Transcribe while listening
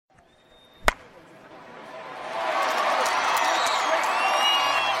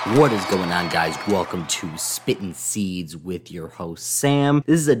What is going on, guys? Welcome to Spittin' Seeds with your host, Sam.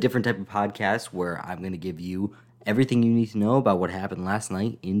 This is a different type of podcast where I'm going to give you everything you need to know about what happened last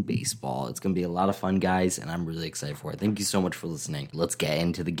night in baseball. It's going to be a lot of fun, guys, and I'm really excited for it. Thank you so much for listening. Let's get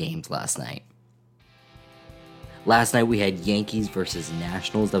into the games last night. Last night we had Yankees versus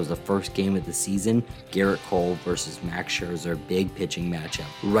Nationals. That was the first game of the season. Gerrit Cole versus Max Scherzer, big pitching matchup.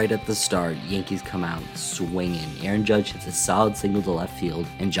 Right at the start, Yankees come out swinging. Aaron Judge hits a solid single to left field,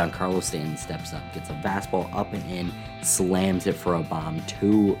 and Giancarlo Stanton steps up, gets a fastball up and in, slams it for a bomb,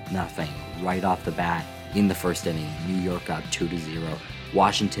 2-0 right off the bat in the first inning. New York up 2-0.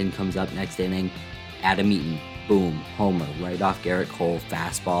 Washington comes up next inning. Adam Eaton, boom, homer, right off Gerrit Cole,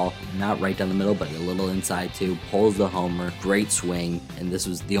 fastball, not right down the middle, but a little inside too, pulls the homer, great swing, and this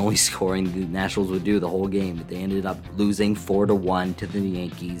was the only scoring the Nationals would do the whole game, but they ended up losing 4-1 to the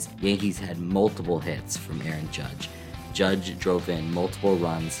Yankees. Yankees had multiple hits from Aaron Judge. Judge drove in multiple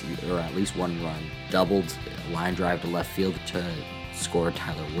runs, or at least one run, doubled a line drive to left field to score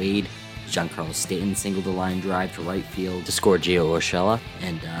Tyler Wade. Giancarlo Stanton singled the line drive to right field to score Gio Urshela,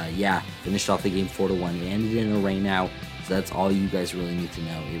 and finished off the game 4-1. It ended in a rain out, so that's all you guys really need to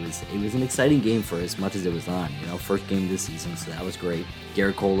know. It was an exciting game for as much as it was on. First game this season, so that was great.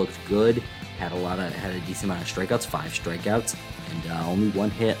 Gerrit Cole looked good, had a decent amount of strikeouts, 5 strikeouts, and only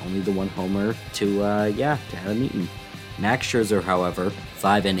one hit, only the one homer to Adam Eaton. Max Scherzer, however,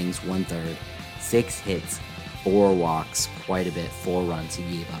 5 innings, 1/3, 6 hits, 4 walks, quite a bit, 4 runs he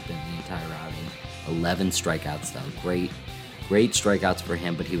gave up in the entire outing. 11 strikeouts though, great strikeouts for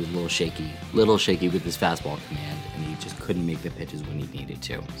him, but he was a little shaky with his fastball command, and he just couldn't make the pitches when he needed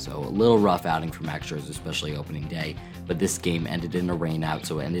to. So a little rough outing for Max Scherzer, especially opening day, but this game ended in a rain out,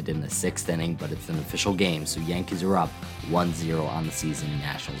 so it ended in the 6th inning, but it's an official game, so Yankees are up 1-0 on the season,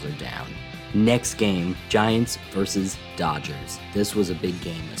 Nationals are down. Next game, Giants versus Dodgers. This was a big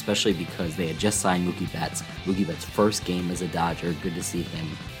game, especially because they had just signed Mookie Betts. Mookie Betts' first game as a Dodger. Good to see him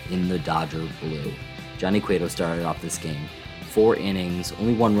in the Dodger blue. Johnny Cueto started off this game. 4 innings,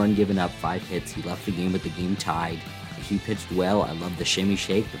 only 1 run given up, 5 hits. He left the game with the game tied. He pitched well. I love the shimmy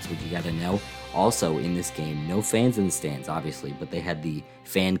shake. That's what you got to know. Also in this game, no fans in the stands, obviously, but they had the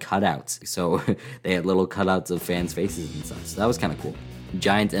fan cutouts. So they had little cutouts of fans' faces and such. So that was kind of cool.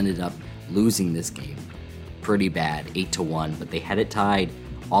 Giants ended up losing this game pretty bad, 8-1, but they had it tied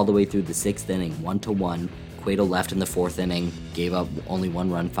all the way through the 6th inning, 1-1. Cueto left in the 4th inning, gave up only 1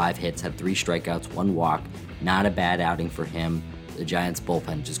 run, 5 hits, had 3 strikeouts, 1 walk. Not a bad outing for him. The Giants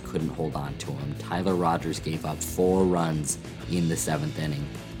bullpen just couldn't hold on to him. Tyler Rogers gave up 4 runs in the 7th inning.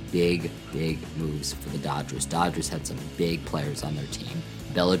 Big moves for the Dodgers. Dodgers had some big players on their team.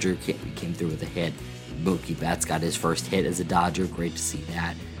 Bellinger came through with a hit. Mookie Betts got his first hit as a Dodger. Great to see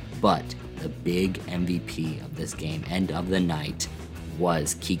that. But the big MVP of this game, end of the night,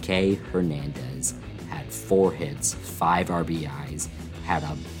 was Kike Hernandez. Had 4 hits, 5 RBIs, had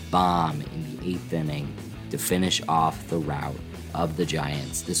a bomb in the 8th inning to finish off the rout of the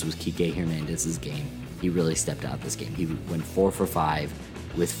Giants. This was Kike Hernandez's game. He really stepped out this game. He went 4 for 5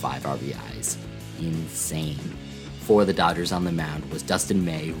 with 5 RBIs. Insane. For the Dodgers on the mound was Dustin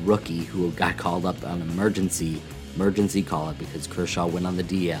May, rookie, who got called up on emergency call-up because Kershaw went on the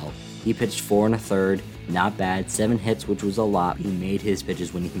DL. He pitched 4 1/3, not bad, 7 hits, which was a lot. He made his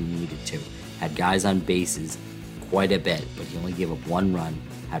pitches when he needed to. Had guys on bases quite a bit, but he only gave up 1 run,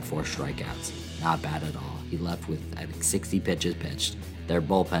 had 4 strikeouts. Not bad at all. He left with, I think, 60 pitches pitched. Their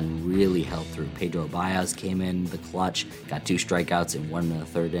bullpen really held through. Pedro Baez came in the clutch, got 2 strikeouts in 1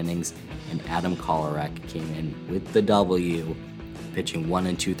 1/3 innings, and Adam Kolarek came in with the W, pitching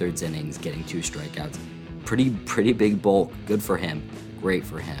 1 2/3 innings, getting 2 strikeouts. Pretty big bulk. Good for him. Great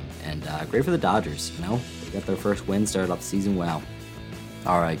for him. And great for the Dodgers. They got their first win, started off the season well.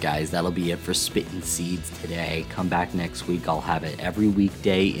 Alright guys, that'll be it for Spittin' Seeds today. Come back next week. I'll have it every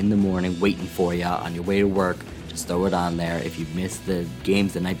weekday in the morning waiting for you on your way to work. Just throw it on there. If you missed the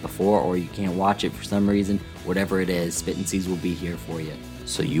games the night before or you can't watch it for some reason, whatever it is, Spittin' Seeds will be here for you.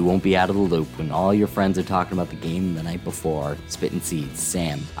 So you won't be out of the loop when all your friends are talking about the game the night before. Spittin' Seeds,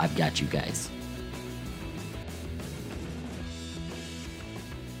 Sam, I've got you guys.